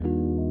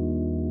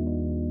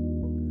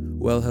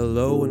Well,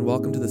 hello and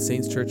welcome to the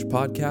Saints Church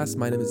podcast.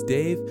 My name is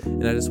Dave,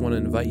 and I just want to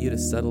invite you to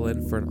settle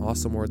in for an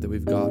awesome word that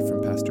we've got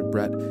from Pastor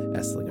Brett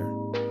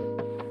Esslinger.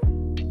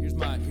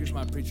 Here's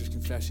my preacher's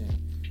confession.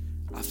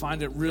 I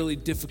find it really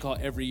difficult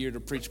every year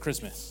to preach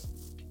Christmas.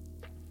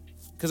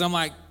 Because I'm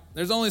like,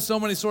 there's only so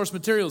many source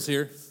materials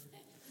here.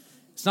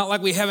 It's not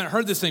like we haven't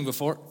heard this thing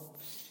before.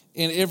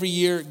 And every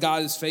year,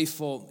 God is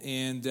faithful,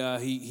 and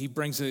He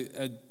brings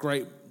a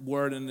great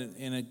word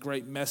and a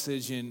great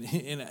message.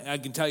 And I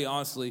can tell you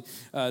honestly,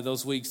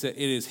 those weeks that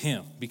it is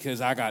Him, because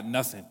I got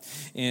nothing.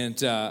 And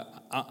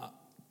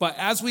but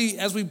as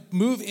we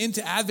move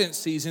into Advent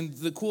season,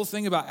 the cool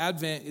thing about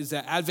Advent is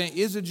that Advent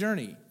is a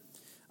journey.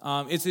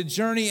 It's a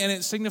journey, and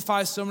it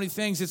signifies so many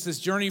things. It's this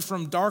journey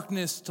from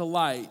darkness to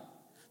light.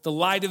 The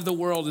light of the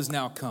world is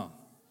now come.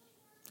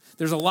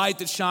 There's a light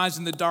that shines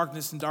in the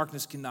darkness, and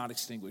darkness cannot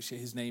extinguish it.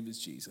 His name is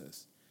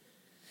Jesus.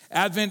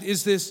 Advent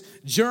is this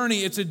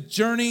journey. It's a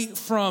journey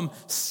from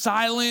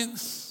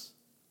silence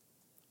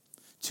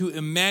to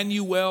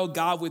Emmanuel,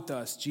 God with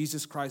us,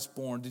 Jesus Christ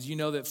born. Did you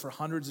know that for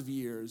hundreds of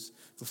years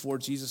before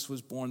Jesus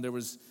was born, there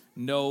was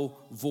no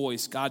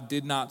voice? God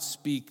did not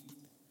speak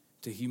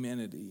to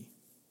humanity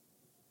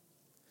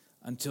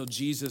until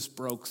Jesus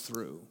broke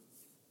through.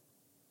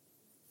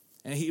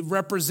 And He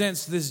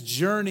represents this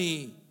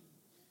journey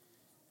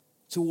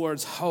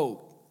towards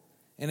hope.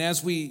 And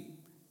as we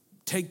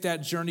take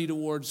that journey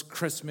towards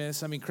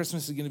Christmas,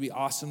 Christmas is going to be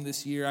awesome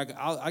this year.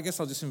 I guess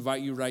I'll just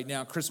invite you right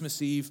now.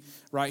 Christmas Eve,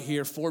 right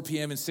here, 4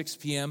 p.m. and 6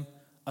 p.m.,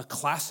 a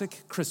classic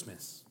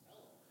Christmas.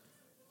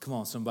 Come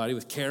on, somebody,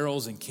 with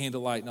carols and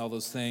candlelight and all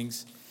those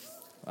things.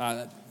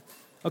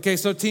 Okay,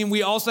 so team,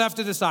 we also have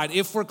to decide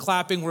if we're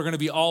clapping, we're going to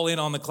be all in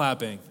on the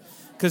clapping.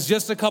 Because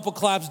just a couple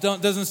claps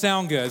doesn't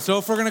sound good. So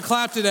if we're going to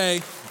clap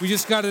today, we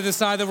just got to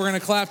decide that we're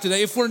going to clap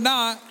today. If we're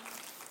not,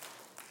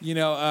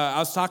 I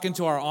was talking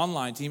to our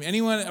online team.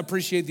 Anyone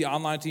appreciate the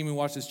online team who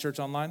watches church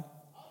online?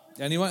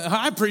 Anyone?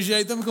 I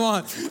appreciate them. Come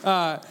on.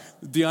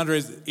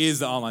 DeAndre is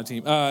the online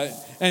team.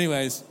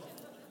 Anyways,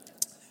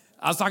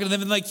 I was talking to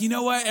them and you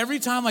know what? Every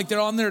time they're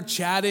on there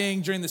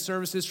chatting during the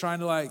services, trying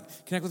to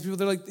connect with people,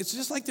 they're it's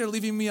just like they're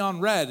leaving me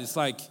on red. It's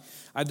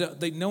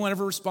no one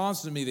ever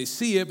responds to me. They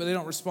see it, but they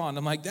don't respond.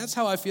 I'm like, that's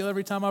how I feel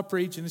every time I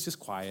preach, and it's just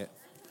quiet.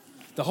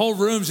 The whole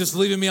room's just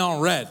leaving me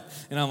on red.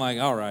 And I'm like,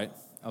 all right,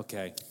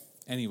 okay.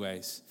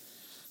 Anyways,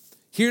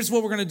 here's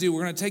what we're going to do.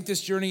 We're going to take this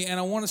journey, and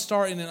I want to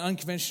start in an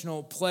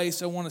unconventional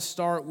place. I want to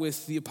start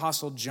with the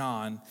Apostle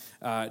John.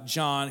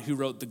 John, who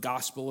wrote the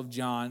Gospel of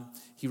John.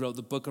 He wrote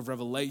the book of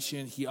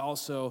Revelation. He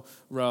also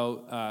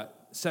wrote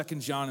 2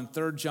 John and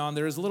 3 John.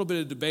 There is a little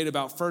bit of debate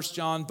about 1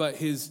 John, but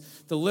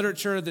the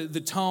literature, the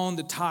tone,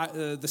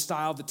 the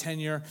style, the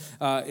tenure,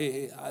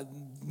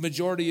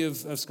 majority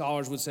of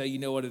scholars would say, you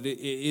know what, it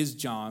is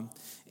John.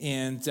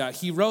 And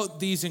he wrote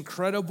these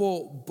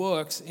incredible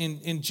books.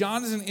 And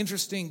John is an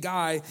interesting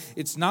guy.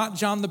 It's not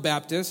John the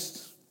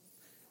Baptist.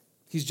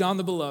 He's John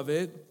the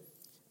Beloved.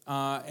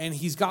 And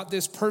he's got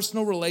this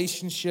personal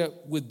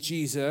relationship with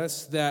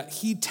Jesus that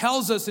he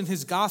tells us in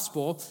his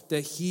gospel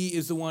that he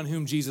is the one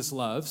whom Jesus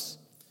loves.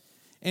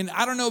 And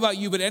I don't know about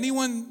you, but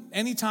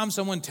anytime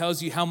someone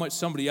tells you how much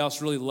somebody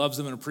else really loves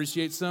them and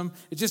appreciates them,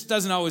 it just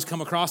doesn't always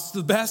come across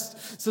the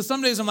best. So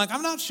some days I'm like,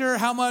 I'm not sure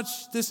how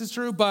much this is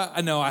true, but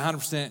I know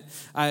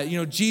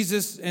 100%.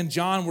 Jesus and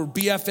John were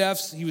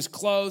BFFs. He was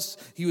close.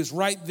 He was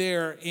right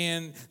there.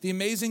 And the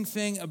amazing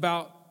thing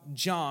about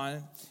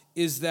John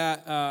is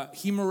that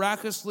he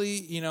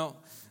miraculously,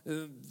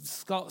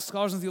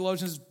 scholars and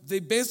theologians, they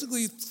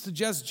basically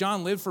suggest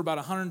John lived for about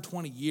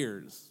 120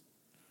 years.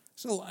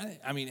 So,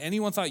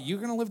 anyone thought you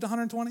were going to live to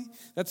 120?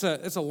 That's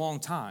a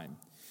long time.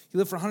 He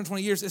lived for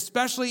 120 years,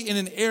 especially in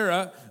an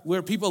era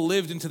where people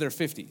lived into their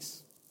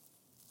 50s.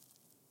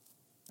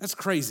 That's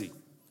crazy.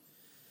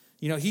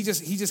 He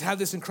just had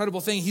this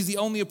incredible thing. He's the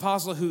only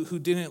apostle who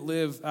didn't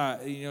live,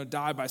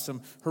 die by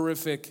some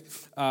horrific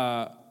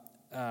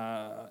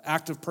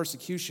act of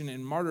persecution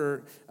and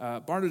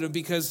martyrdom,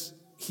 because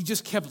he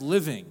just kept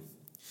living.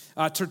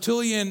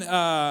 Tertullian,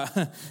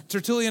 a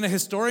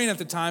historian at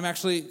the time,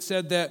 actually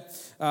said that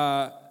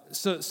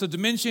so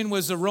Domitian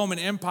was the Roman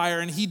Empire,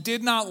 and he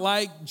did not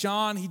like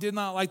John. He did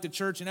not like the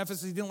church in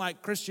Ephesus. He didn't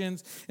like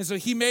Christians. And so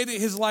he made it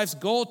his life's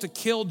goal to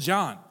kill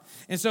John.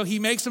 And so he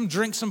makes him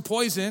drink some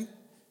poison.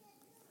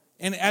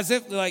 And as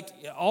if,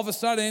 all of a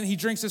sudden, he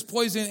drinks this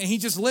poison, and he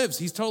just lives.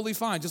 He's totally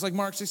fine. Just like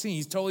Mark 16,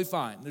 he's totally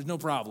fine. There's no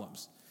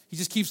problems. He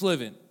just keeps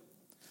living.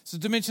 So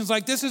Domitian's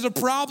this is a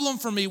problem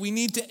for me. We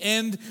need to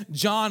end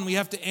John. We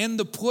have to end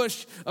the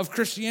push of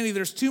Christianity.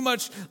 There's too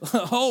much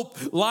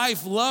hope,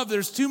 life, love.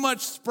 There's too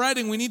much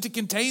spreading. We need to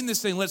contain this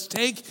thing. Let's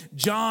take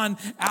John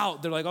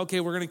out. They're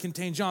okay, we're going to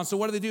contain John. So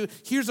what do?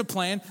 Here's a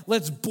plan.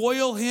 Let's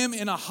boil him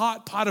in a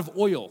hot pot of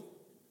oil,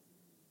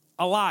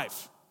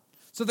 alive.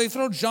 So they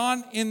throw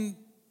John in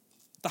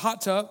the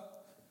hot tub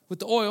with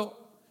the oil,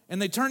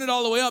 and they turn it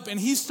all the way up, and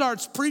he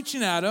starts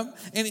preaching at them.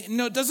 And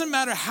it doesn't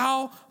matter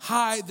how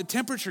high the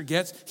temperature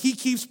gets, he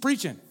keeps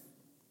preaching.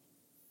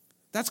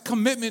 That's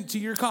commitment to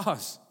your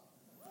cause.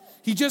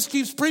 He just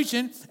keeps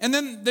preaching. And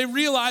then they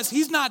realize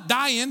he's not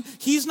dying.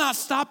 He's not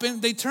stopping.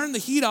 They turn the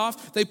heat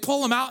off. They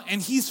pull him out,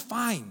 and he's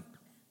fine.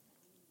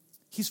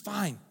 He's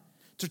fine.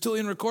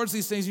 Tertullian records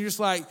these things, and you're just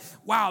like,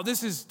 wow,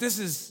 this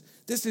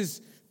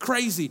is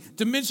crazy.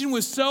 Domitian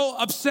was so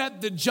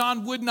upset that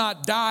John would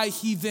not die,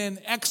 he then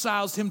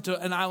exiles him to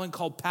an island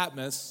called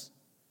Patmos,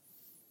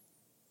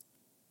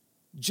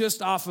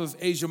 just off of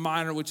Asia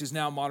Minor, which is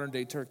now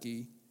modern-day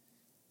Turkey.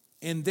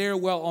 And there,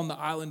 well, on the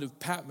island of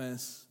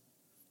Patmos,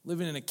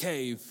 living in a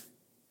cave,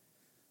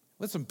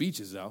 with some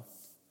beaches, though,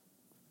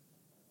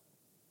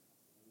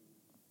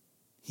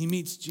 he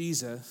meets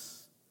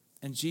Jesus,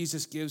 and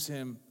Jesus gives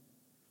him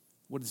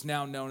what is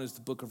now known as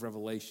the book of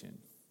Revelation.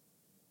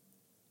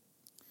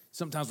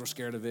 Sometimes we're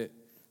scared of it.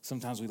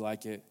 Sometimes we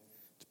like it.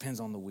 Depends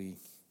on the we.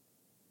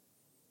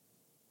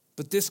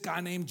 But this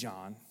guy named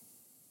John,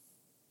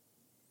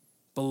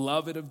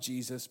 beloved of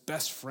Jesus,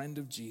 best friend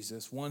of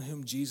Jesus, one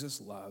whom Jesus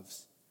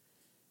loves,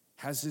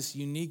 has this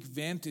unique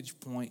vantage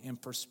point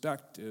and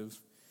perspective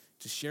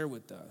to share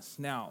with us.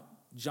 Now,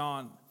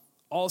 John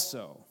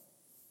also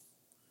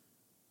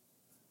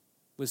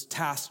was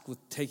tasked with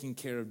taking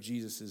care of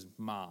Jesus'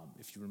 mom,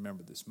 if you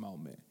remember this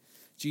moment.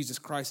 Jesus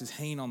Christ is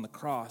hanging on the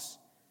cross,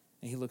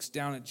 and he looks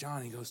down at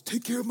John, and he goes,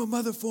 "Take care of my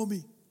mother for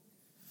me."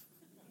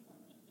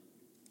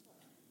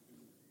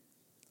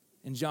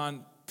 And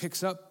John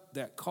picks up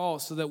that call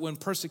so that when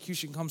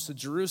persecution comes to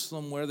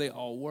Jerusalem, where they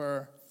all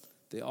were,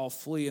 they all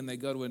flee and they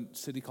go to a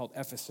city called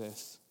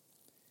Ephesus.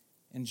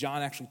 And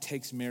John actually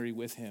takes Mary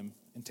with him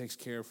and takes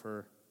care of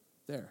her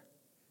there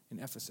in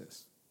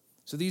Ephesus.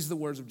 So these are the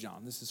words of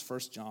John. This is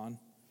 1 John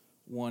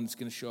 1. It's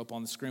going to show up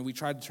on the screen. We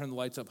tried to turn the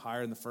lights up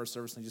higher in the first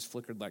service and they just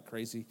flickered like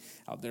crazy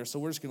out there. So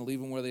we're just going to leave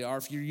them where they are.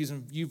 If you're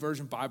using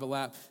YouVersion Bible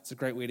app, it's a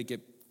great way to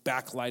get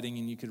backlighting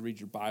and you could read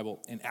your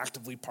Bible and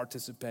actively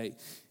participate.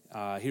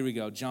 Here we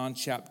go. John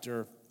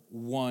chapter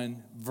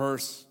 1,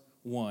 verse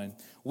 1.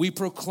 We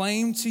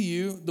proclaim to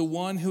you the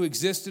one who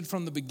existed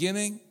from the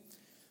beginning,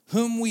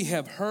 whom we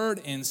have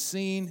heard and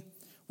seen.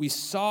 We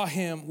saw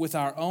him with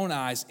our own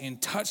eyes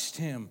and touched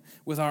him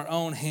with our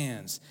own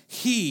hands.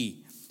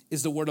 He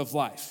is the word of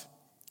life.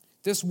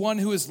 This one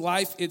who is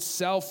life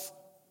itself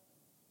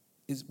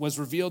was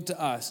revealed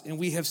to us, and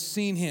we have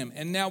seen him.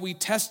 And now we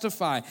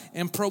testify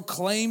and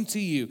proclaim to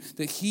you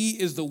that he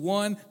is the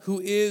one who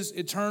is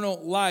eternal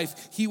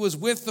life. He was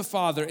with the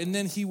Father, and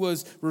then he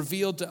was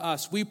revealed to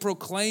us. We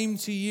proclaim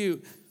to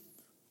you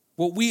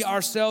what we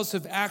ourselves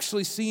have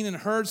actually seen and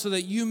heard, so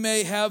that you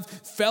may have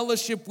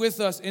fellowship with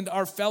us. And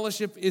our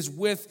fellowship is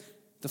with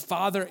the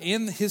Father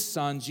and his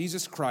Son,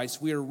 Jesus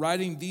Christ. We are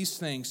writing these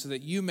things so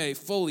that you may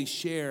fully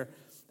share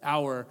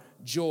our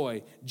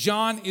joy.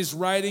 John is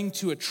writing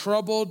to a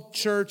troubled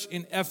church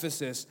in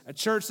Ephesus, a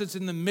church that's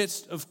in the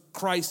midst of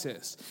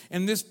crisis.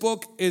 And this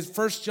book is,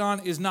 1 John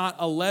is not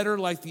a letter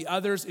like the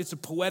others, it's a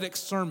poetic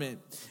sermon.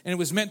 And it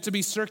was meant to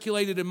be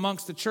circulated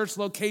amongst the church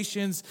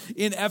locations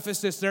in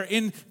Ephesus. They're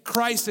in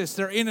crisis,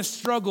 they're in a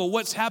struggle.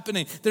 What's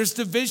happening? There's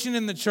division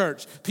in the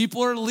church.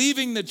 People are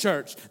leaving the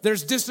church.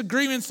 There's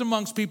disagreements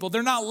amongst people.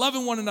 They're not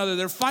loving one another.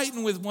 They're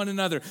fighting with one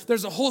another.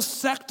 There's a whole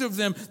sect of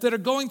them that are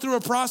going through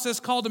a process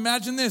called,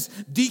 imagine this,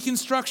 deconstruction.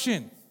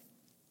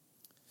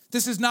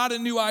 This is not a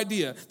new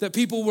idea that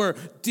people were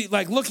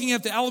looking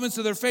at the elements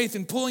of their faith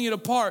and pulling it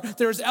apart.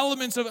 There's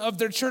elements of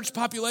their church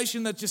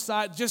population that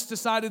just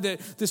decided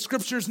that the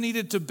scriptures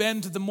needed to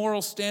bend to the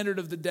moral standard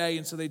of the day,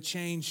 and so they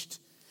changed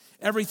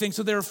everything.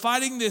 So they're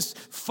fighting this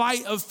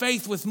fight of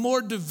faith with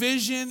more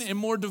division and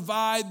more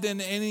divide than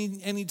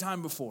any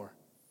time before.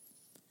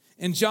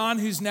 And John,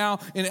 who's now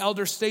an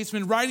elder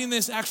statesman, writing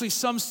this actually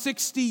some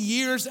 60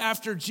 years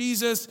after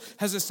Jesus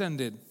has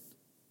ascended,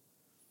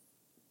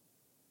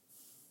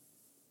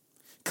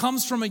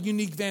 comes from a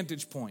unique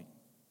vantage point.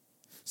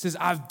 Says,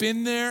 I've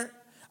been there.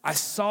 I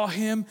saw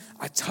him.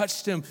 I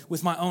touched him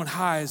with my own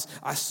eyes.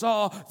 I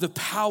saw the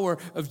power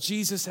of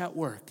Jesus at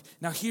work.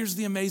 Now, here's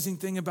the amazing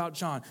thing about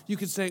John. You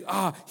could say,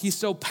 he's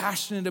so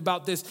passionate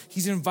about this.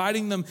 He's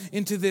inviting them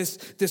into this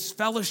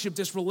fellowship,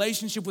 this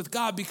relationship with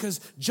God,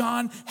 because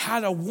John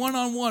had a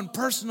one-on-one,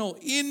 personal,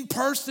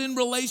 in-person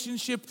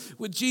relationship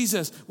with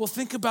Jesus. Well,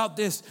 think about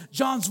this.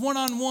 John's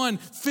one-on-one,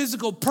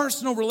 physical,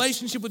 personal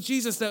relationship with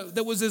Jesus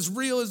that was as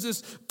real as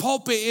this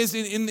pulpit is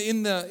in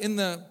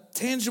the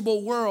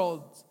tangible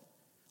world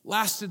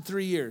lasted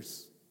 3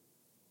 years.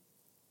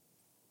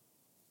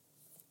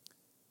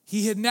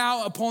 He had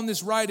now, upon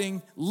this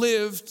writing,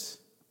 lived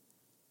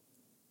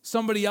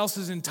somebody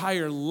else's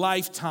entire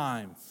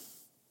lifetime,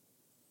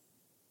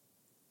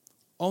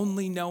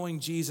 only knowing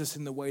Jesus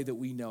in the way that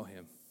we know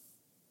him.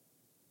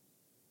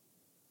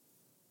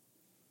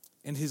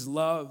 And his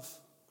love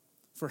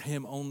for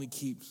him only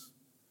keeps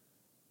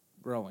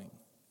growing.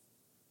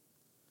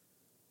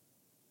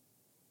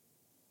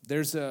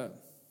 There's a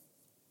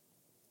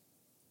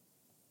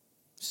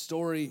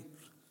story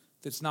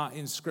that's not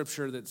in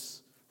Scripture,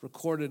 that's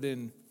recorded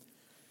in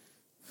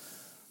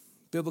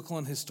biblical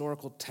and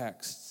historical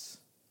texts.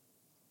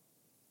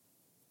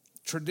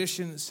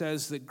 Tradition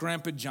says that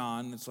Grandpa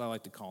John, that's what I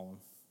like to call him,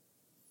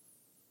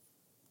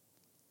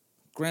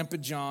 Grandpa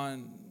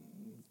John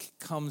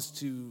comes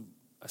to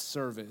a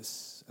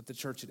service at the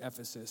church at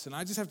Ephesus. And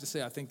I just have to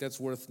say, I think that's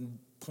worth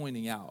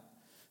pointing out.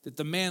 That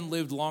the man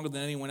lived longer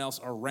than anyone else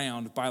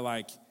around by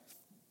like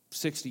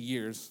 60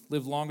 years.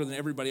 Lived longer than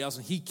everybody else.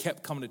 And he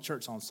kept coming to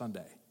church on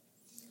Sunday.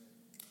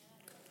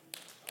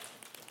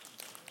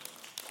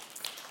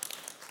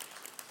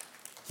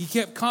 He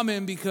kept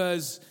coming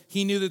because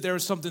he knew that there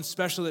was something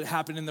special that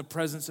happened in the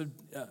presence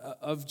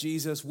of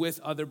Jesus with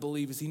other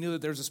believers. He knew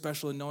that there was a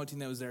special anointing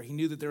that was there. He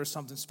knew that there was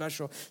something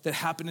special that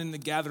happened in the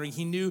gathering.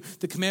 He knew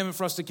the commandment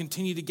for us to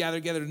continue to gather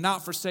together,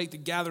 not forsake the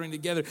gathering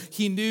together.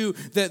 He knew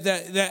that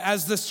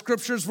as the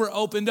scriptures were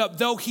opened up,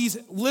 though he's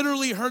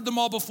literally heard them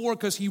all before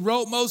because he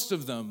wrote most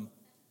of them,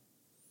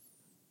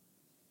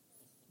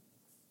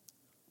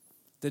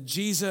 that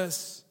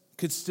Jesus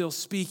could still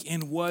speak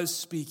and was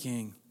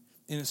speaking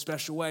in a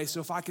special way. So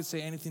if I could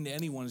say anything to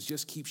anyone, is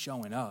just keep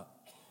showing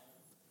up.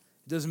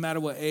 It doesn't matter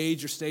what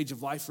age or stage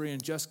of life you're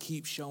in, just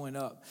keep showing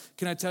up.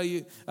 Can I tell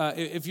you,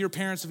 if you're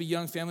parents of a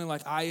young family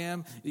like I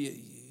am,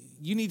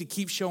 you need to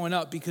keep showing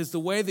up, because the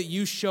way that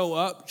you show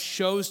up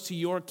shows to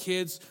your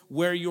kids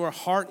where your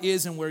heart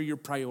is and where your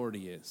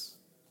priority is.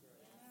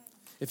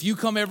 If you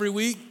come every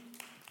week,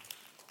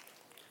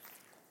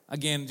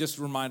 again, just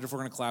a reminder, if we're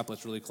going to clap,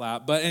 let's really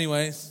clap. But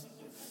anyways,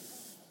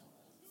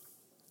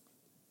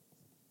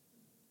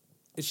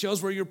 it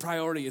shows where your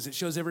priority is. It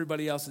shows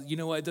everybody else that, you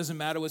know what, it doesn't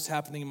matter what's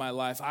happening in my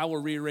life. I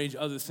will rearrange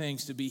other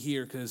things to be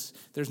here, because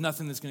there's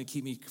nothing that's going to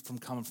keep me from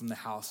coming from the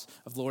house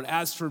of the Lord.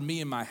 As for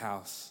me and my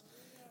house,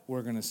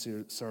 we're going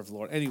to serve the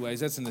Lord. Anyways,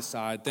 that's an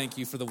aside. Thank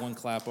you for the one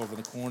clap over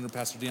the corner,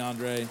 Pastor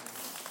DeAndre.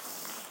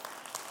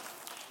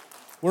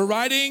 We're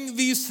writing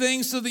these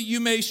things so that you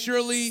may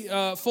surely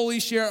fully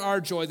share our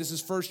joy. This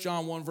is 1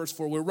 John 1, verse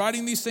 4. We're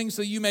writing these things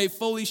so you may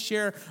fully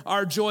share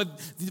our joy.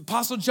 The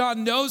Apostle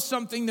John knows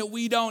something that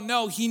we don't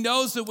know. He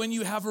knows that when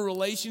you have a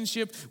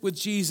relationship with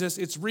Jesus,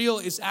 it's real,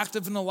 it's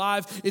active and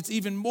alive. It's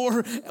even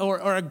more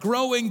or a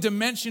growing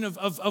dimension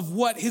of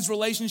what his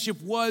relationship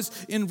was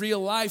in real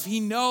life. He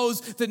knows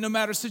that no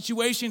matter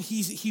situation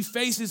he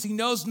faces, he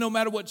knows no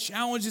matter what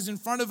challenge is in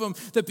front of him,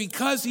 that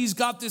because he's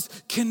got this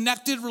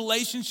connected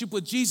relationship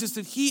with Jesus,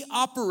 that he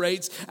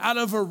operates out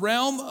of a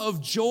realm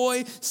of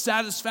joy,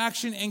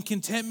 satisfaction, and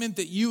contentment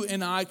that you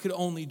and I could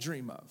only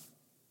dream of.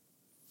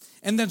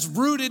 And that's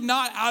rooted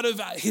not out of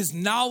his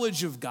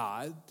knowledge of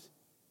God.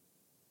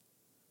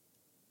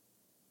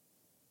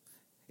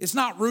 It's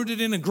not rooted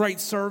in a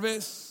great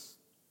service.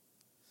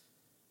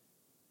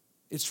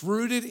 It's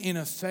rooted in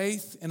a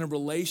faith and a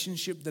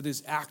relationship that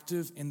is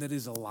active and that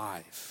is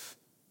alive.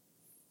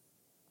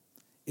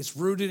 It's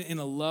rooted in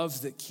a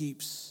love that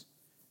keeps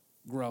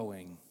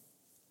growing.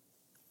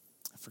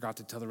 I forgot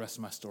to tell the rest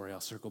of my story. I'll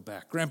circle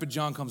back. Grandpa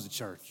John comes to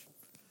church.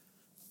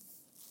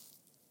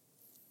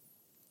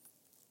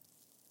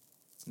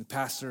 And the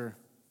pastor,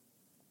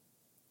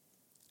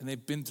 and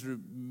they've been through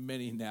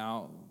many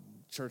now.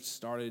 Church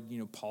started,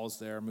 Paul's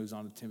there, moves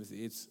on to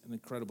Timothy. It's an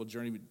incredible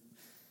journey. But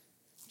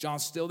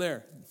John's still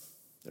there.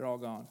 They're all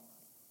gone.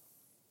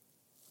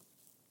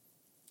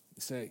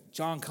 They say,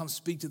 John, come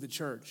speak to the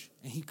church.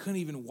 And he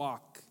couldn't even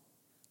walk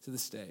to the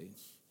stage.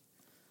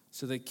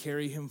 So they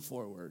carry him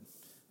forward.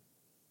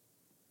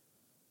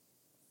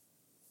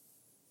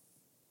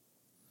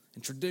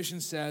 And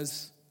tradition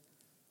says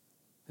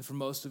that for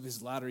most of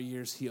his latter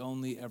years, he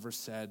only ever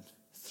said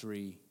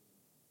 3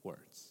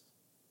 words.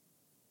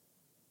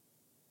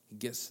 He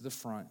gets to the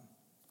front.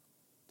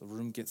 The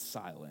room gets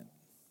silent.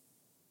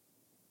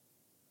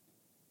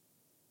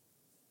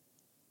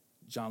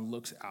 John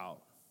looks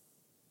out,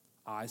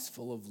 eyes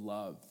full of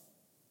love.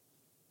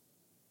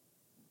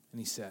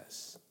 And he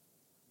says,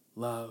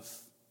 love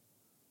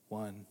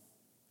one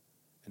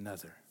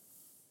another.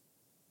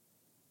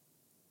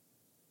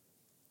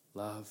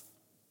 Love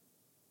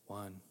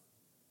one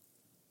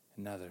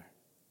another.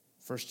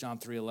 1 John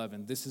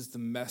 3:11. This is the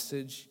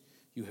message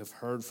you have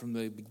heard from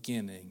the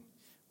beginning.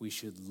 We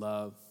should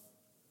love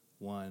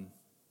one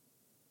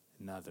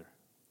another.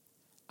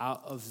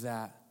 Out of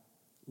that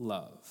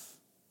love,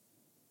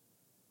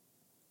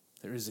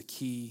 there is a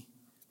key,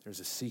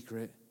 there's a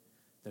secret,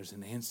 there's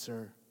an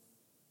answer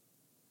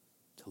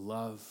to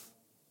love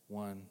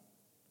one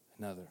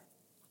another.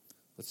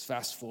 Let's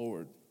fast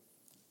forward,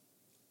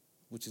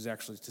 which is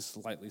actually to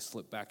slightly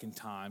slip back in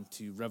time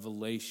to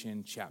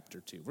Revelation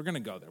chapter 2. We're going to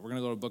go there. We're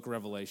going to go to the book of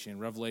Revelation.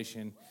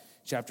 Revelation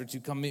chapter 2.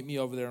 Come meet me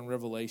over there in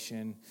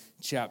Revelation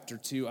chapter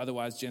 2.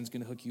 Otherwise, Jen's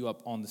going to hook you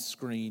up on the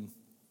screen.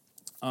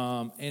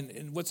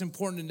 And what's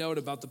important to note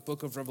about the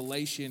book of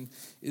Revelation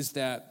is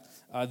that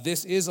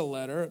this is a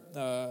letter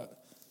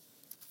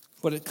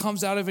but it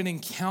comes out of an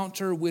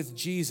encounter with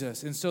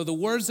Jesus. And so the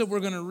words that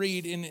we're going to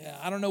read, and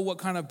I don't know what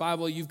kind of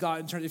Bible you've got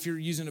in terms, if you're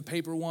using a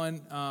paper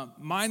one.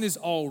 Mine is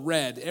all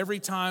red. Every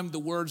time the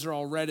words are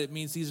all red, it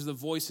means these are the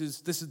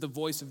voices. This is the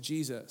voice of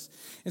Jesus.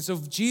 And so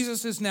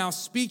Jesus is now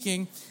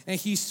speaking, and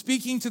he's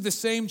speaking to the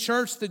same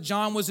church that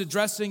John was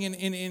addressing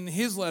in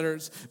his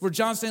letters, where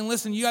John's saying,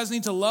 listen, you guys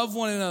need to love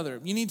one another.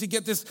 You need to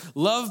get this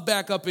love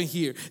back up in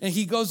here. And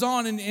he goes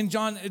on, and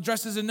John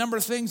addresses a number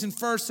of things in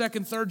 1st,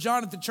 2nd, 3rd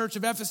John at the church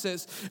of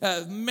Ephesus.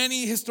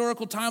 Many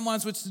historical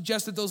timelines would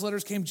suggest that those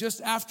letters came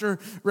just after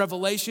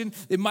Revelation.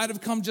 It might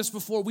have come just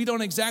before. We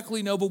don't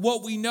exactly know, but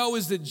what we know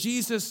is that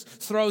Jesus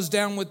throws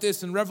down with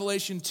this in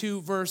Revelation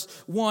 2, verse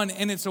 1,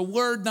 and it's a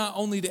word not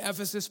only to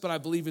Ephesus, but I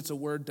believe it's a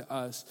word to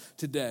us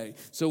today.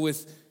 So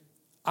with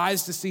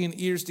eyes to see and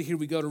ears to hear,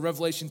 we go to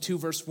Revelation 2,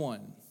 verse 1.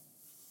 It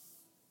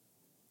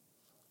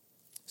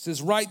says,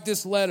 write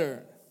this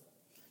letter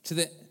to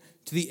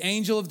the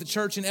angel of the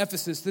church in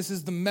Ephesus. This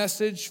is the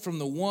message from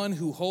the one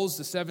who holds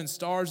the 7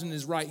 stars in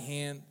his right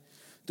hand,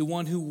 the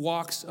one who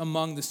walks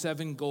among the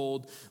 7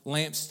 gold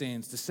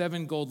lampstands. The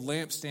 7 gold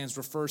lampstands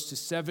refers to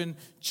 7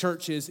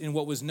 churches in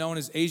what was known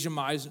as Asia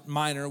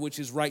Minor, which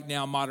is right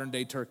now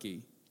modern-day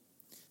Turkey.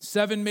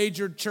 7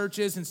 major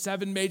churches in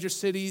 7 major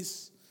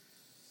cities.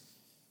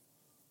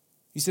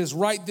 He says,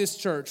 write this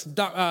church.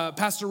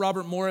 Pastor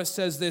Robert Morris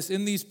says this,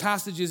 in these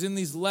passages, in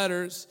these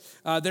letters,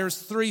 there's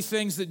 3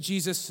 things that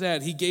Jesus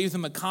said. He gave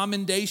them a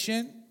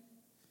commendation,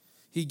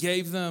 he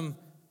gave them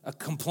a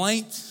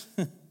complaint,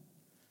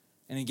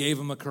 and he gave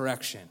them a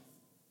correction.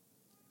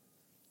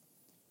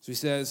 So he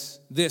says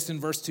this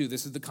in verse 2,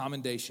 this is the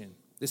commendation.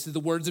 This is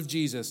the words of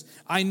Jesus.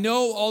 I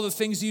know all the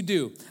things you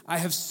do. I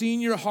have seen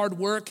your hard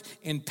work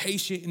and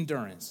patient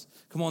endurance.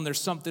 Come on,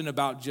 there's something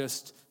about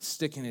just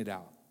sticking it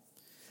out.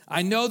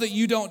 I know that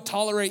you don't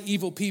tolerate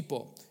evil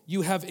people.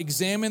 You have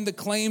examined the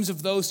claims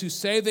of those who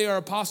say they are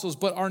apostles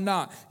but are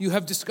not. You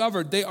have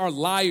discovered they are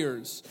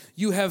liars.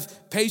 You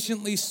have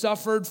patiently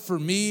suffered for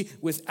me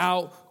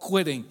without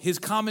quitting. His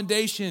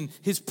commendation,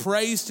 his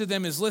praise to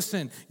them is,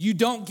 listen, you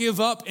don't give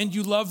up and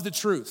you love the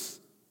truth.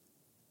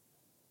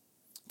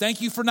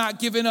 Thank you for not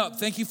giving up.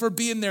 Thank you for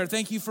being there.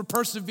 Thank you for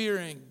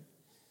persevering.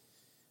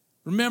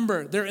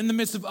 Remember, they're in the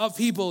midst of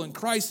upheaval and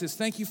crisis.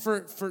 Thank you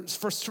for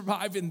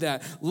surviving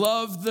that.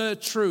 Love the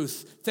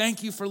truth.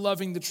 Thank you for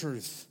loving the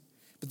truth.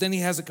 But then he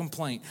has a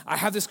complaint. I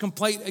have this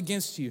complaint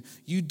against you.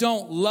 You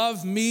don't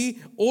love me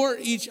or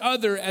each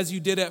other as you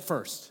did at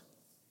first.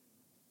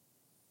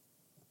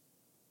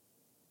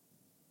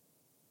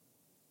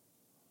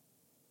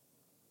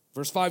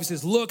 Verse 5, he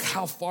says, look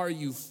how far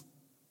you've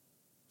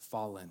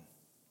fallen.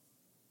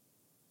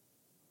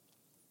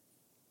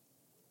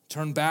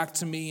 Turn back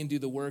to me and do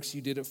the works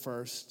you did at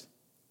first.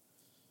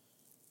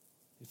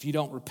 If you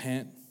don't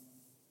repent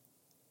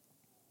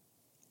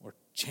or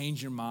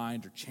change your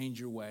mind or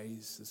change your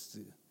ways, this is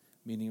the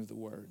meaning of the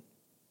word,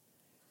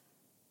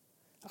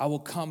 I will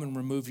come and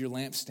remove your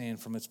lampstand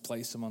from its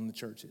place among the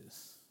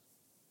churches.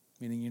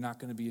 Meaning you're not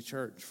going to be a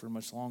church for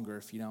much longer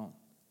if you don't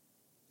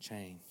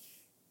change.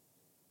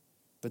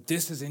 But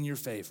this is in your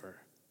favor.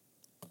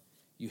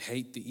 You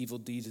hate the evil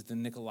deeds of the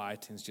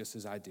Nicolaitans just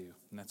as I do.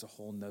 And that's a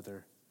whole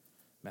nother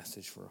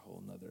message for a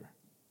whole nother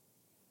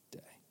day.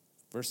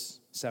 Verse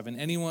 7,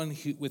 anyone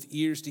with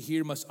ears to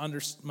hear must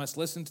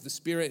listen to the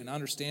Spirit and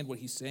understand what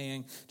he's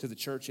saying to the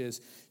churches.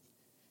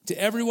 To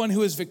everyone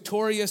who is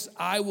victorious,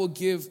 I will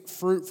give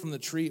fruit from the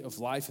tree of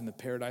life in the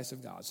paradise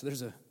of God. So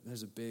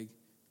there's a big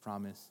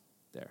promise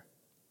there.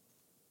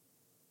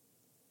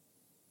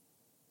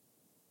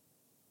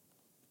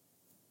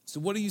 So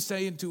what are you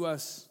saying to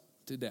us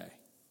today?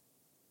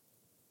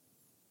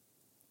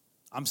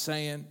 I'm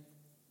saying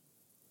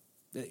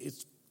that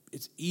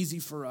it's easy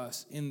for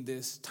us in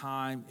this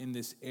time, in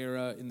this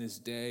era, in this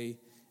day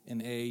and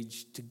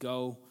age to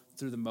go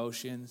through the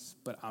motions,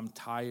 but I'm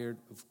tired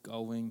of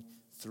going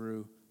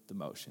through the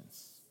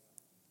motions.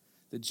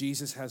 That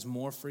Jesus has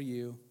more for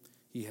you.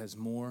 He has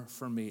more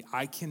for me.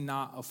 I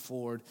cannot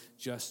afford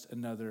just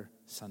another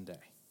Sunday.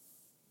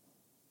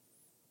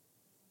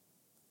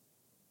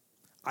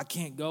 I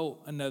can't go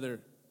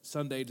another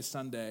Sunday to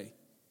Sunday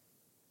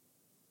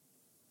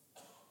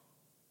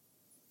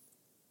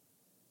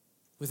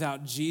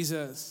without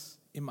Jesus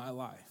in my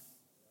life.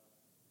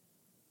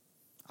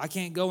 I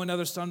can't go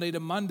another Sunday to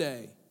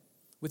Monday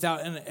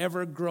without an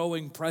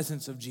ever-growing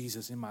presence of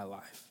Jesus in my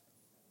life.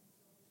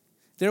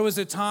 There was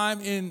a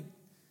time in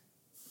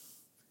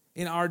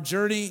our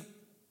journey,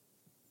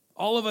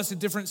 all of us at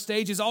different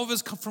stages, all of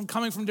us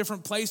coming from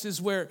different places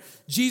where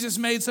Jesus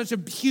made such a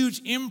huge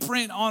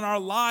imprint on our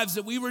lives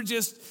that we were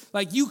just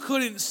like, you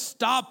couldn't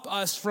stop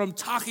us from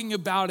talking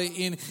about it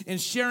and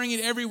sharing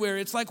it everywhere.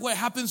 It's like what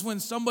happens when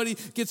somebody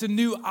gets a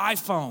new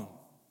iPhone.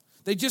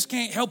 They just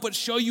can't help but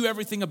show you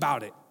everything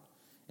about it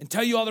and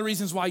tell you all the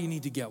reasons why you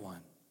need to get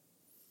one.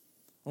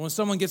 Or when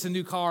someone gets a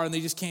new car and they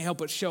just can't help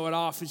but show it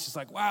off, it's just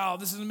like, wow,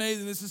 this is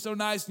amazing, this is so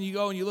nice. And you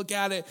go and you look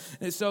at it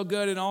and it's so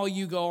good, and all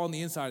you go on the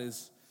inside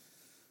is,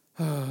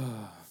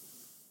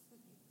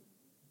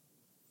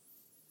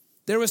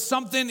 There was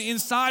something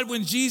inside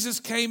when Jesus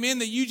came in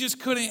that you just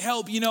couldn't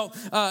help.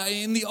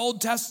 In the Old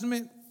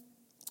Testament,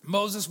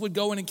 Moses would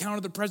go and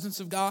encounter the presence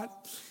of God,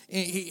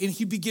 and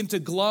he began to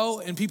glow,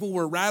 and people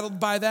were rattled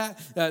by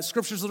that.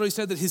 Scriptures literally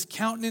said that his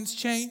countenance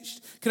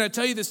changed. Can I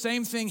tell you the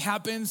same thing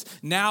happens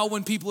now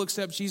when people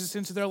accept Jesus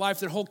into their life?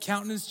 Their whole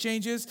countenance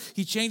changes.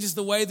 He changes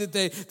the way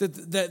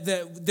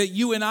that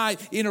you and I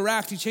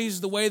interact. He changes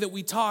the way that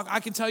we talk.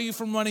 I can tell you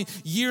from running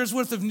years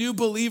worth of new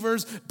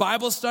believers,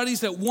 Bible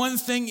studies, that one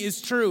thing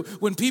is true.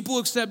 When people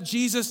accept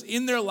Jesus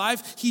in their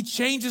life, he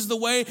changes the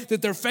way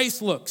that their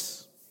face looks.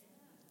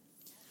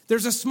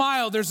 There's a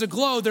smile, there's a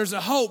glow, there's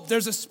a hope,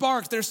 there's a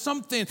spark, there's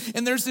something,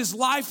 and there's this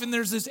life and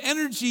there's this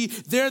energy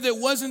there that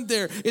wasn't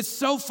there. It's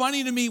so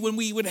funny to me when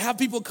we would have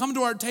people come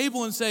to our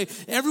table and say,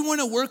 everyone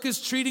at work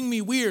is treating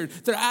me weird.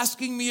 They're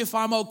asking me if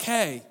I'm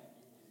okay.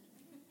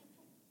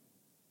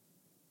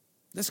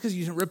 That's because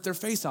you didn't rip their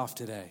face off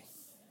today.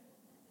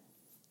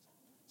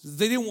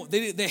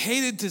 They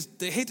hate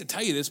to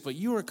tell you this, but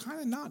you were kind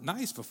of not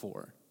nice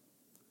before.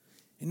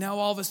 And now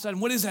all of a sudden,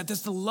 what is that?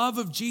 That's the love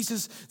of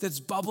Jesus that's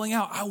bubbling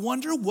out. I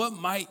wonder what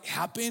might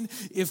happen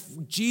if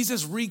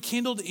Jesus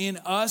rekindled in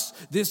us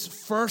this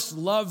first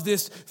love,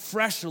 this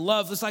fresh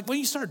love. It's like when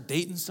you start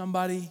dating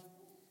somebody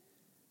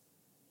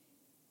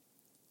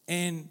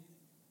and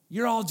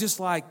you're all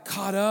just like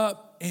caught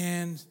up,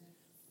 and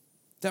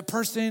that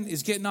person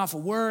is getting off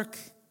of work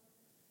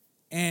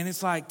and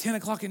it's like 10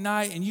 o'clock at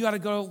night and you got to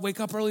go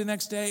wake up early the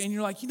next day, and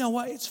you're like, you know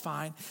what? It's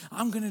fine.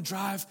 I'm going to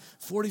drive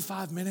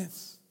 45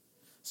 minutes.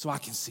 So I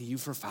can see you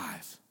for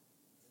 5.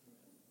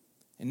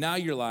 And now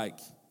you're like,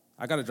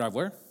 I got to drive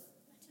where?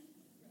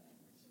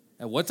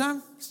 At what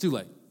time? It's too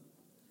late.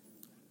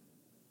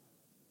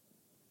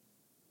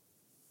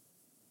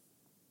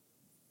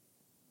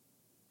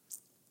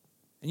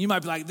 And you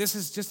might be like, this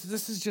is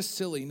just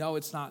silly. No,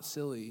 it's not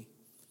silly.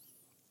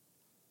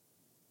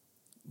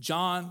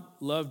 John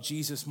loved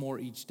Jesus more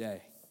each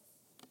day.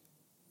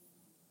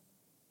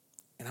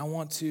 And I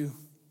want to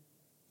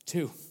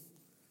too.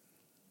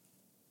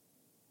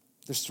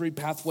 There's 3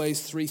 pathways,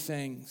 3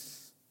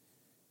 things,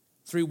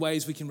 3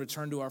 ways we can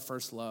return to our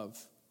first love.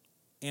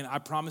 And I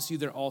promise you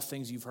they're all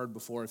things you've heard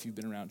before if you've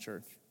been around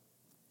church.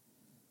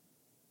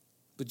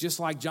 But just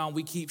like John,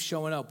 we keep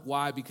showing up.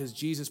 Why? Because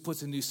Jesus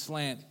puts a new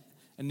slant,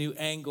 a new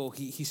angle.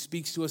 He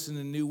speaks to us in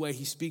a new way.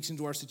 He speaks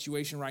into our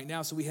situation right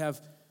now. So we have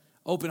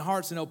open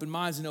hearts and open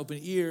minds and open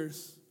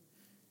ears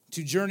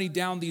to journey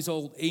down these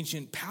old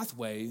ancient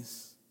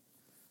pathways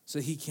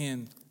so he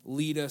can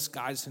lead us,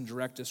 guide us, and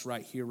direct us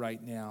right here,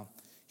 right now.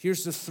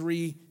 Here's the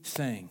 3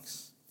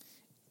 things.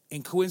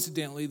 And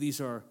coincidentally, these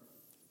are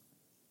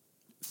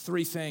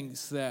 3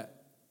 things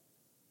that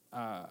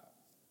are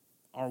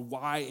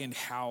why and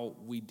how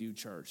we do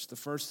church. The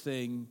first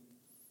thing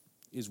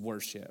is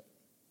worship.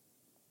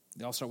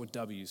 They all start with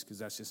W's because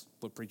that's just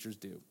what preachers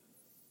do.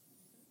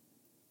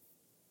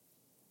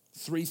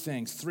 3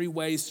 things, 3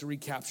 ways to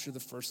recapture the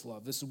first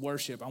love. This is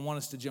worship. I want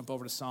us to jump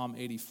over to Psalm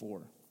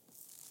 84.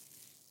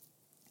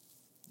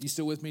 You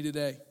still with me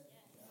today?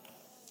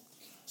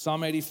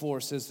 Psalm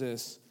 84 says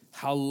this: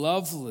 how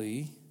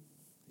lovely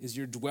is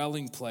your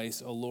dwelling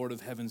place, O Lord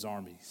of heaven's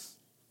armies.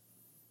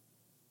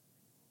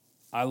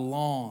 I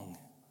long,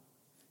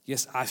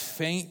 yes, I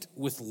faint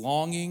with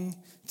longing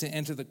to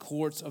enter the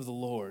courts of the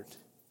Lord.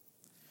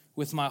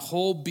 With my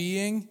whole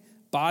being,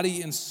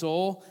 body and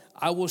soul,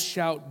 I will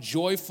shout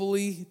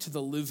joyfully to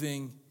the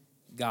living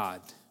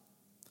God.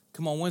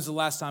 Come on, when's the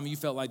last time you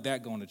felt like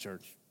that going to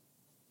church?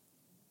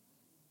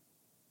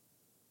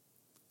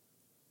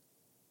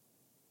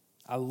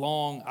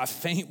 I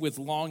faint with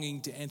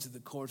longing to enter the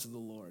courts of the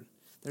Lord.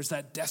 There's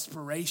that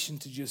desperation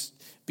to just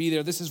be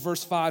there. This is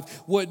verse 5.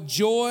 What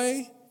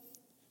joy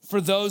for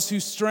those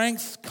whose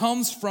strength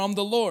comes from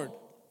the Lord,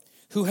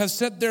 who have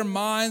set their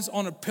minds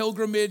on a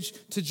pilgrimage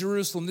to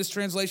Jerusalem. This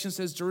translation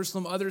says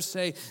Jerusalem. Others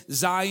say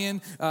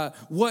Zion.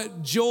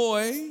 What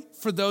joy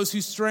for those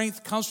whose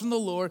strength comes from the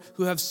Lord,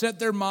 who have set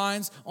their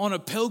minds on a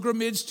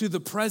pilgrimage to the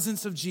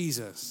presence of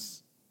Jesus.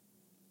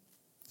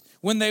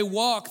 When they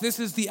walk, this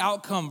is the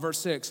outcome, verse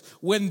 6.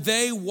 When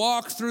they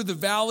walk through the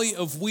valley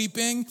of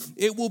weeping,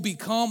 it will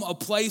become a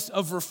place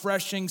of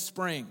refreshing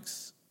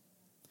springs.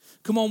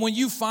 Come on, when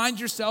you find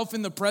yourself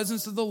in the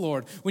presence of the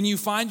Lord, when you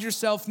find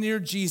yourself near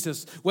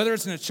Jesus, whether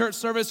it's in a church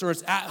service or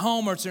it's at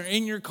home or it's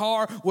in your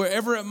car,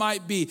 wherever it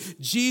might be,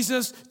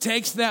 Jesus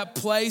takes that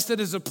place that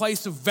is a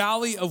place of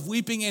valley of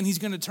weeping and he's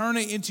going to turn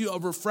it into a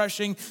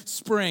refreshing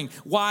spring.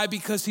 Why?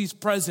 Because he's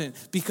present,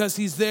 because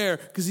he's there,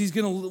 because he's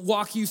going to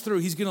walk you through.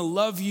 He's going to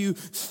love you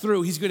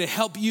through. He's going to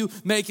help you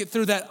make it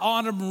through. That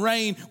autumn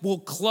rain will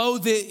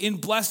clothe it in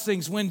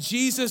blessings. When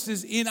Jesus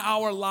is in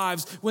our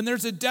lives, when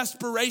there's a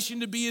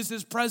desperation to be in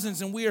his presence,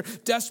 and we are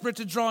desperate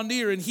to draw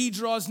near and he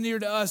draws near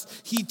to us,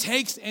 he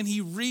takes and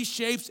he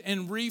reshapes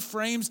and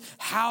reframes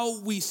how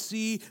we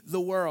see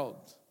the world.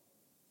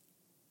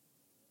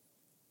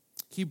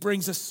 He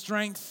brings a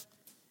strength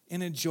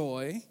and a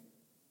joy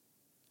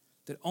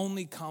that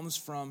only comes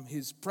from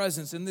his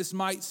presence. And this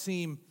might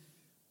seem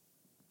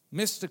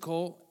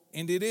mystical,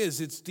 and it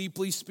is. It's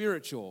deeply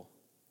spiritual.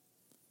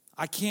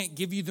 I can't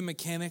give you the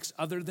mechanics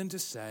other than to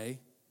say,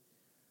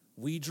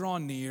 we draw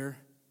near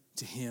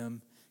to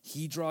him,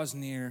 he draws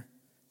near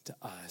to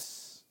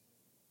us.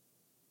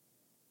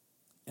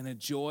 And a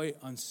joy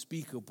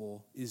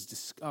unspeakable is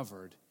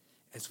discovered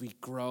as we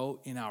grow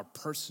in our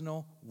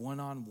personal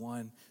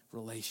one-on-one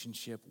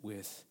relationship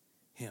with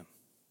him.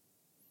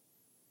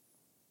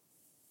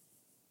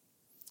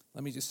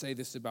 Let me just say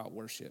this about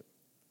worship,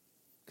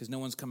 because no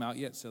one's come out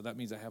yet, so that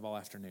means I have all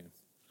afternoon.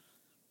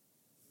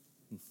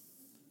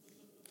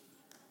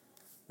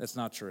 That's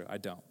not true. I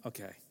don't.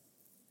 Okay.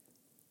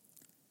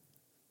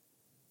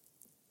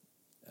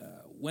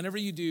 Whenever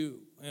you do,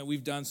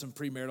 we've done some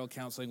premarital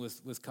counseling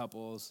with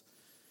couples.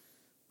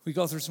 We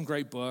go through some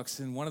great books,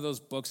 and one of those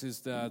books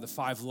is the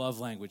 5 love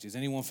languages.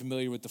 Anyone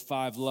familiar with the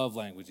 5 love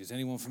languages?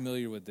 Anyone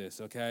familiar with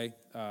this? Okay.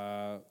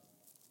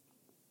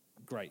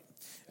 Great.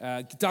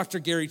 Dr.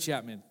 Gary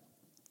Chapman.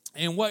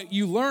 And what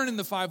you learn in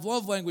the 5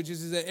 love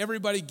languages is that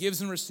everybody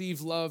gives and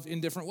receives love in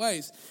different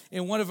ways.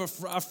 And one of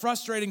a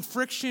frustrating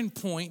friction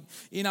point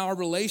in our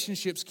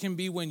relationships can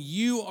be when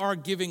you are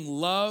giving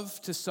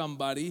love to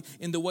somebody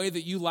in the way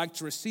that you like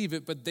to receive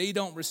it, but they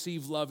don't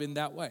receive love in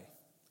that way.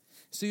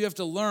 So you have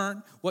to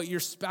learn what your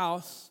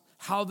spouse,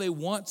 how they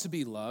want to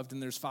be loved,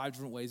 and there's 5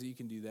 different ways that you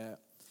can do that.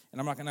 And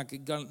I'm not going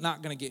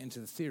to get into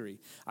the theory.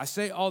 I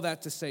say all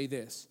that to say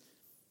this.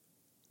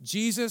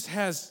 Jesus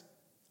has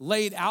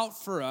laid out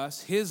for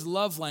us his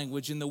love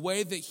language, and the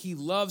way that he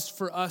loves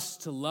for us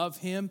to love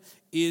him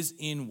is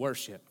in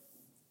worship.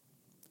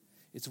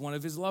 It's one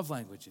of his love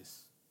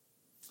languages.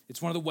 It's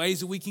one of the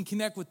ways that we can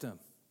connect with him.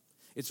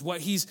 It's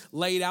what he's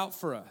laid out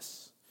for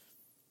us.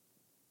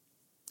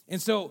 And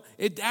so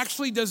it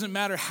actually doesn't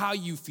matter how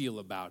you feel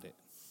about it.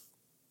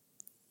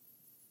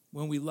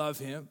 When we love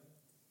him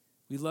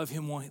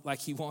like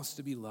he wants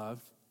to be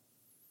loved.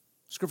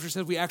 Scripture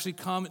says we actually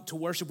come to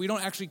worship. We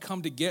don't actually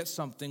come to get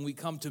something. We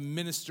come to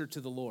minister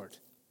to the Lord.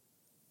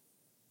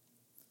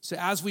 So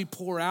as we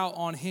pour out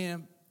on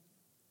him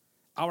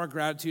our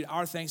gratitude,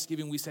 our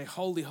thanksgiving, we say,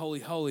 holy,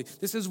 holy, holy.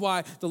 This is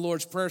why the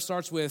Lord's Prayer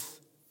starts with,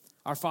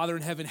 our Father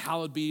in heaven,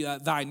 hallowed be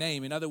thy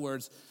name. In other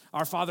words,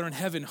 our Father in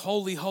heaven,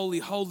 holy, holy,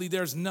 holy,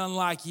 there's none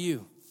like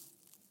you.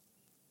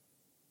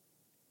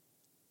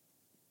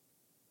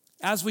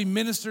 As we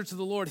minister to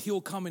the Lord,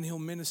 he'll come and he'll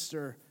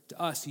minister to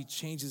us. He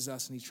changes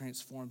us and he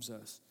transforms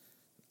us.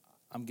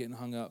 I'm getting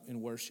hung up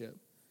in worship.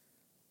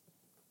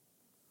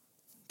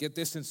 Get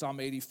this in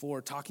Psalm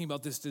 84, talking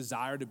about this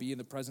desire to be in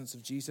the presence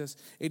of Jesus.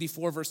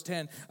 84 verse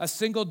 10, a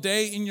single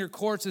day in your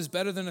courts is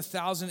better than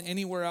 1,000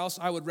 anywhere else.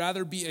 I would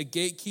rather be a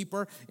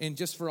gatekeeper. And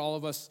just for all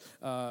of us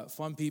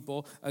fun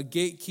people, a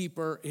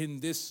gatekeeper in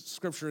this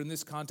scripture, in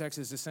this context,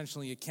 is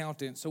essentially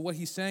accountant. So what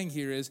he's saying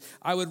here is,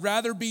 I would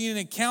rather be an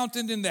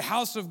accountant in the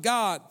house of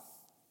God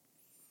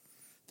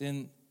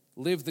than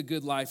live the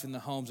good life in the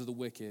homes of the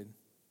wicked.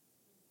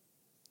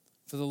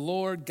 For the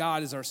Lord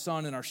God is our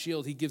sun and our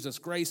shield. He gives us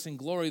grace and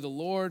glory. The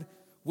Lord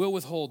will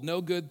withhold no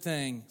good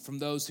thing from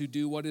those who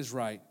do what is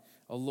right.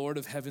 O Lord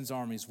of heaven's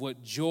armies,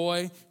 what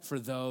joy for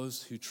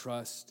those who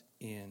trust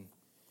in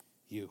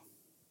you.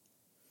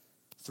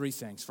 3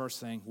 things. First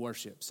thing,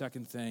 worship.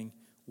 Second thing,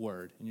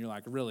 word. And you're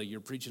like, really?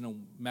 You're preaching a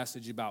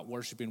message about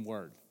worshiping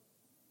word?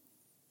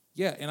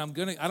 Yeah, and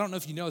I don't know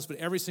if you know this, but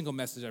every single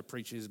message I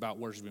preach is about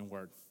worshiping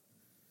word.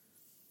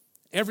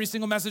 Every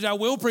single message I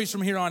will preach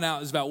from here on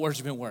out is about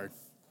worshiping word.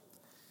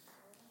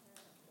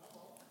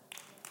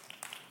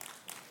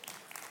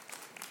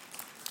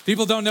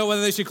 People don't know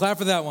whether they should clap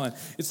for that one.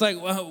 It's like,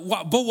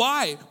 but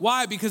why?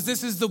 Why? Because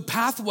this is the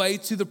pathway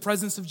to the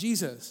presence of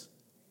Jesus.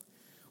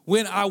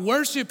 When I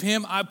worship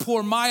him, I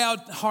pour my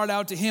heart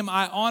out to him,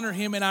 I honor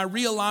him, and I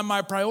realign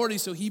my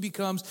priorities so he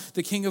becomes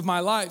the king of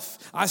my life.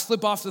 I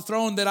slip off the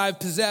throne that I've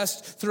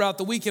possessed throughout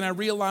the week, and I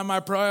realign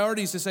my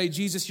priorities to say,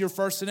 Jesus, you're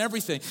first in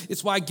everything.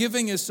 It's why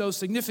giving is so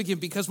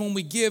significant, because when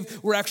we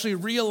give, we're actually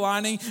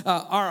realigning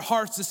our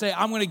hearts to say,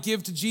 I'm going to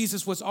give to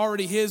Jesus what's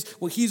already his,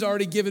 what he's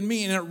already given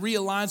me, and it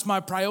realigns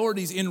my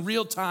priorities in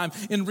real time,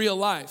 in real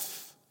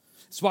life.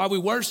 It's why we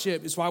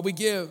worship. It's why we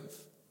give.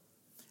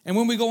 And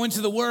when we go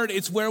into the word,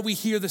 it's where we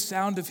hear the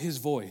sound of his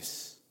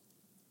voice.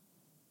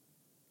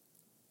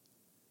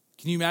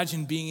 Can you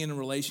imagine being in a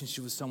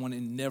relationship with someone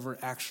and never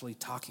actually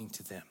talking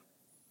to them?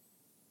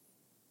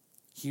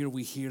 Here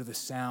we hear the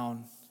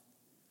sound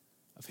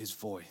of his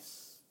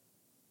voice.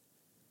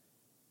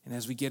 And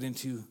as we get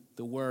into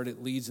the word,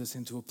 it leads us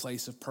into a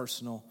place of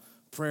personal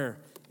prayer.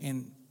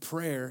 And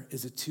prayer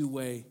is a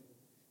two-way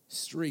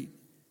street.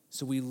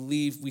 So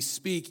we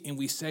speak and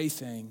we say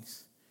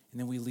things, and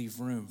then we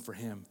leave room for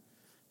him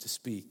to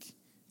speak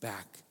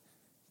back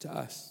to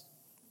us.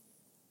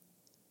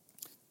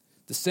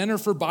 The Center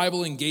for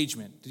Bible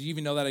Engagement. Did you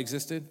even know that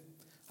existed?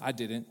 I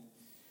didn't.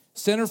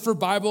 Center for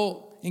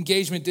Bible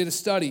Engagement did a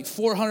study.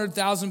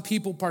 400,000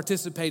 people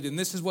participated, and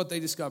this is what they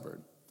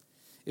discovered.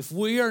 If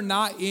we are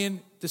not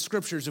in the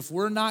scriptures, if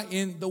we're not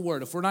in the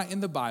word, if we're not in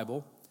the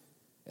Bible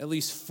at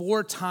least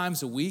 4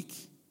 times a week,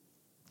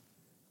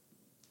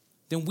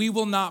 then we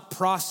will not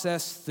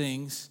process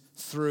things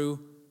through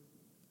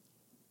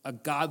a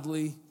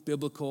godly,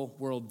 biblical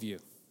worldview.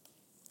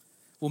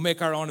 We'll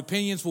make our own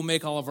opinions. We'll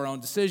make all of our own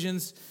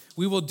decisions.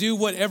 We will do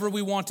whatever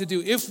we want to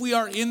do. If we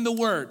are in the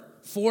Word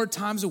 4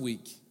 times a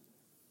week,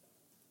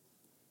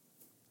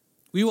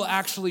 we will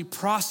actually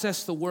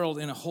process the world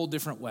in a whole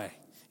different way.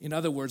 In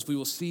other words, we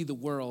will see the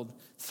world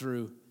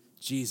through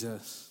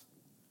Jesus'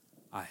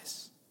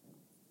 eyes.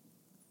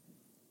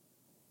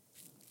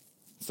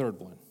 Third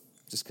one,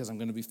 just because I'm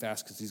going to be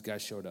fast because these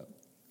guys showed up.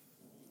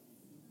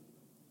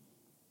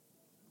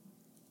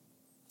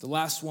 The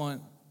last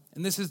one,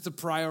 and this is the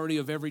priority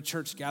of every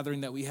church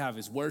gathering that we have,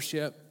 is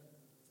worship,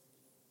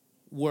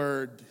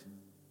 word,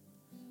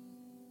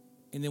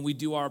 and then we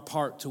do our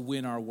part to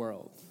win our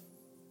world.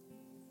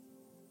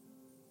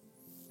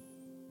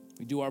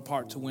 We do our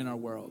part to win our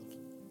world.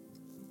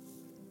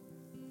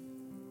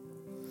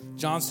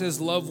 John says,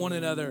 love one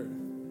another.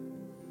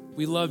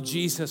 We love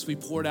Jesus. We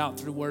poured out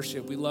through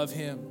worship. We love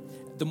him.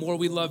 The more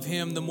we love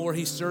him, the more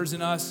he stirs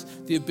in us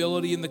the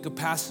ability and the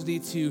capacity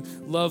to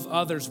love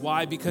others.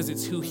 Why? Because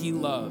it's who he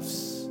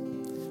loves.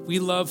 We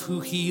love who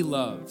he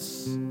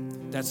loves.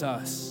 That's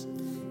us.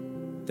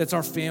 That's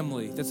our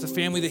family. That's the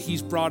family that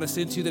he's brought us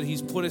into, that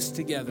he's put us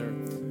together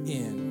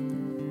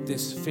in.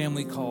 This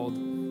family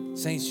called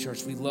Saints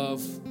Church. We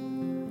love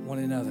one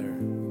another.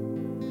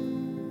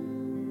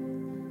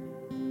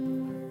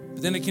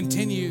 But then it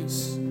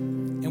continues,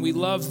 and we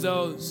love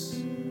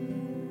those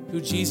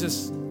who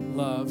Jesus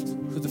loved,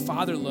 who the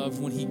Father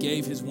loved when he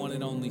gave his one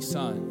and only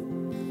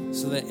Son,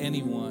 so that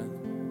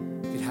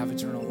anyone could have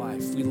eternal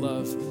life. We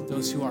love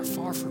those who are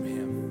far from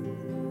him.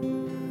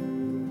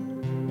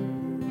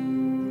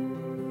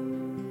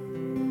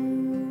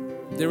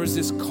 There was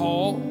this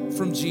call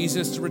from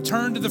Jesus to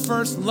return to the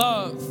first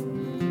love.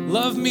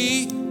 Love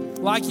me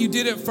like you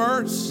did at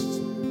first.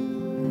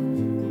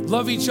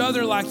 Love each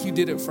other like you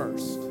did at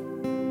first.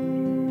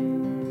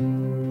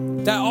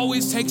 That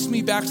always takes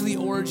me back to the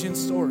origin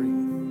story.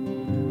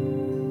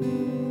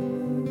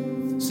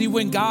 See,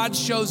 when God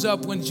shows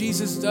up, when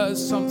Jesus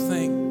does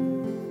something,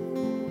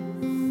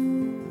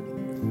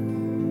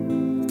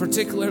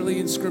 particularly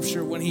in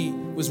Scripture, when he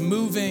was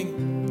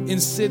moving in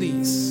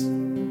cities,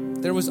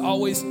 there was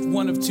always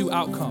one of two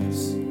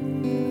outcomes: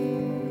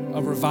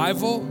 a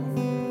revival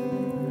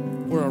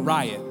or a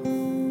riot.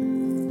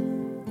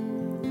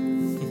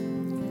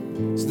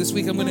 So this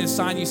week I'm going to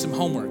assign you some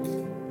homework.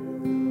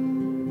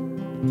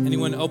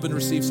 Anyone open to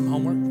receive some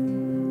homework?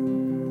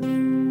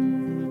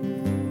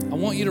 I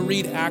want you to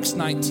read Acts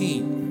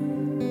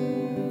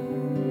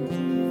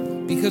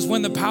 19. Because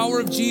when the power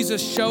of Jesus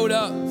showed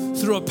up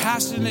through a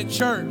passionate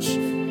church,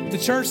 the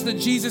church that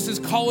Jesus is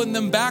calling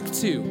them back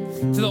to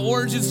the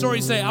origin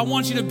story, say, I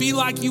want you to be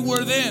like you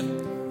were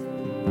then.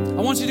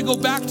 I want you to go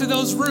back to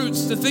those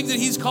roots. The thing that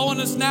he's calling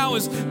us now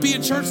is be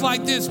a church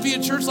like this, be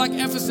a church like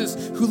Ephesus,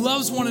 who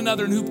loves one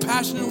another and who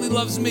passionately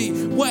loves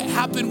me. What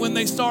happened when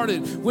they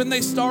started? When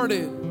they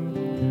started,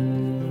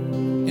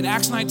 in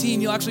Acts 19,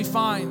 you'll actually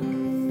find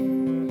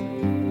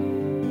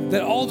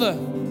that all the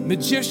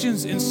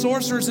magicians and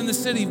sorcerers in the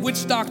city,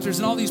 witch doctors,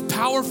 and all these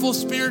powerful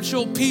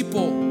spiritual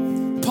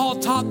people, Paul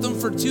taught them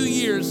for 2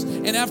 years.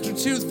 And after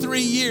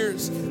 2-3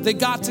 years, they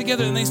got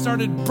together and they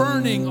started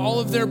burning all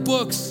of their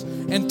books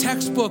and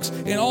textbooks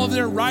and all of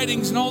their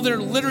writings and all their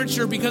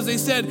literature, because they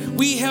said,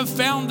 we have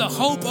found the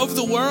hope of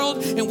the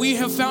world and we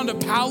have found a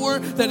power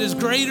that is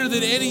greater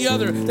than any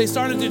other. They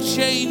started to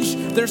change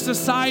their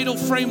societal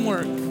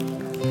framework.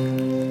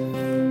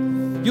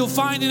 You'll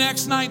find in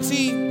Acts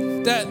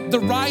 19 that the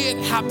riot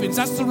happens.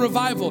 That's the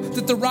revival.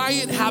 That the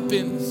riot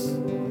happens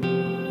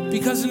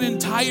because an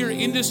entire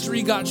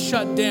industry got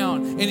shut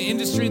down. An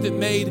industry that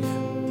made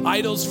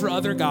idols for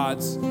other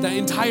gods. That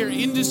entire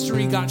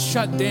industry got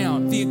shut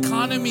down. The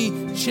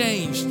economy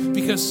changed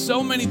because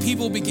so many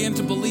people began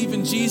to believe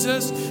in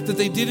Jesus that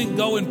they didn't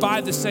go and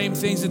buy the same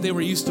things that they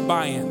were used to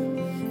buying.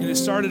 And it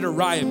started a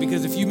riot,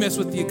 because if you mess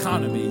with the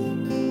economy,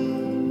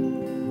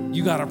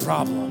 you got a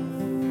problem.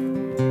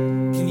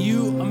 Can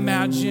you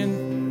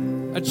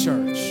imagine a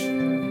church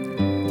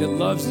that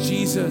loves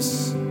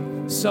Jesus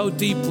so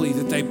deeply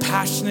that they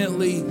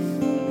passionately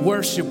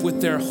worship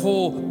with their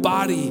whole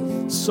body,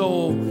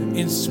 soul,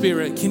 and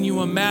spirit? Can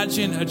you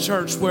imagine a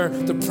church where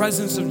the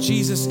presence of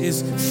Jesus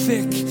is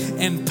thick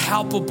and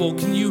palpable?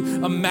 Can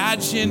you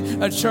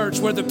imagine a church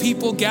where the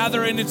people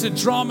gather and it's a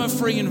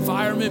drama-free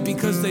environment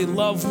because they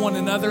love one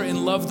another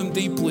and love them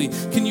deeply?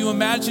 Can you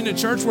imagine a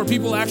church where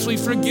people actually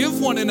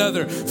forgive one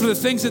another for the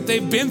things that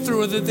they've been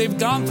through or that they've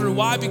gone through?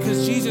 Why?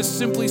 Because Jesus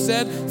simply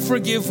said,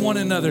 forgive one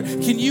another.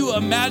 Can you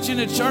imagine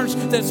a church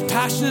that's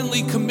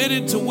passionately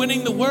committed to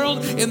winning the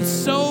world and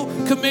so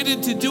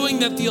committed to doing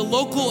that the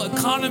local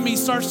economy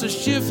starts to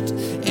shift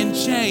and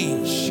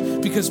change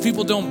because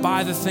people don't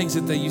buy the things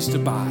that they used to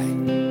buy?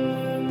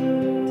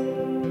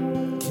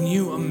 Can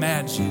you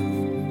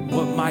imagine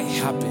what might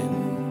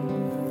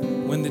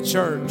happen when the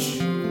church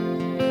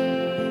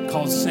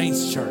called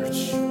Saints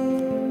Church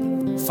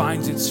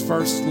finds its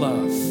first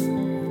love,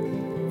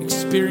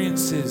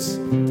 experiences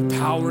the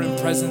power and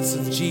presence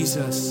of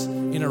Jesus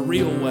in a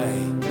real way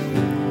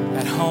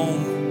at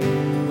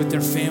home, with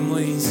their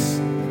families,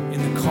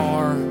 in the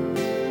car,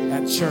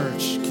 at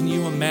church? Can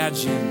you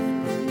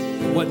imagine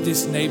what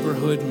this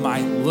neighborhood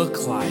might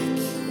look like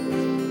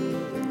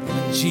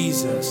when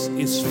Jesus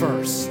is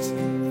first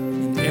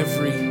in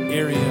every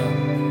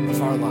area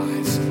of our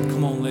lives.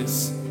 Come on,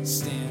 let's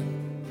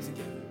stand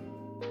together.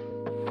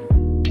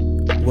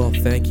 Well,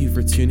 thank you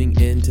for tuning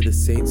in to the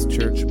Saints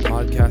Church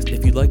podcast.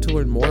 If you'd like to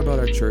learn more about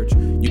our church,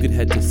 you can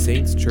head to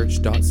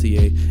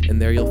saintschurch.ca,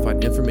 and there you'll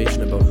find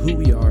information about who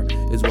we are,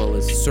 as well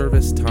as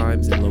service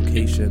times and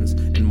locations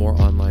and more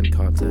online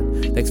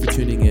content. Thanks for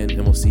tuning in,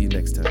 and we'll see you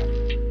next time.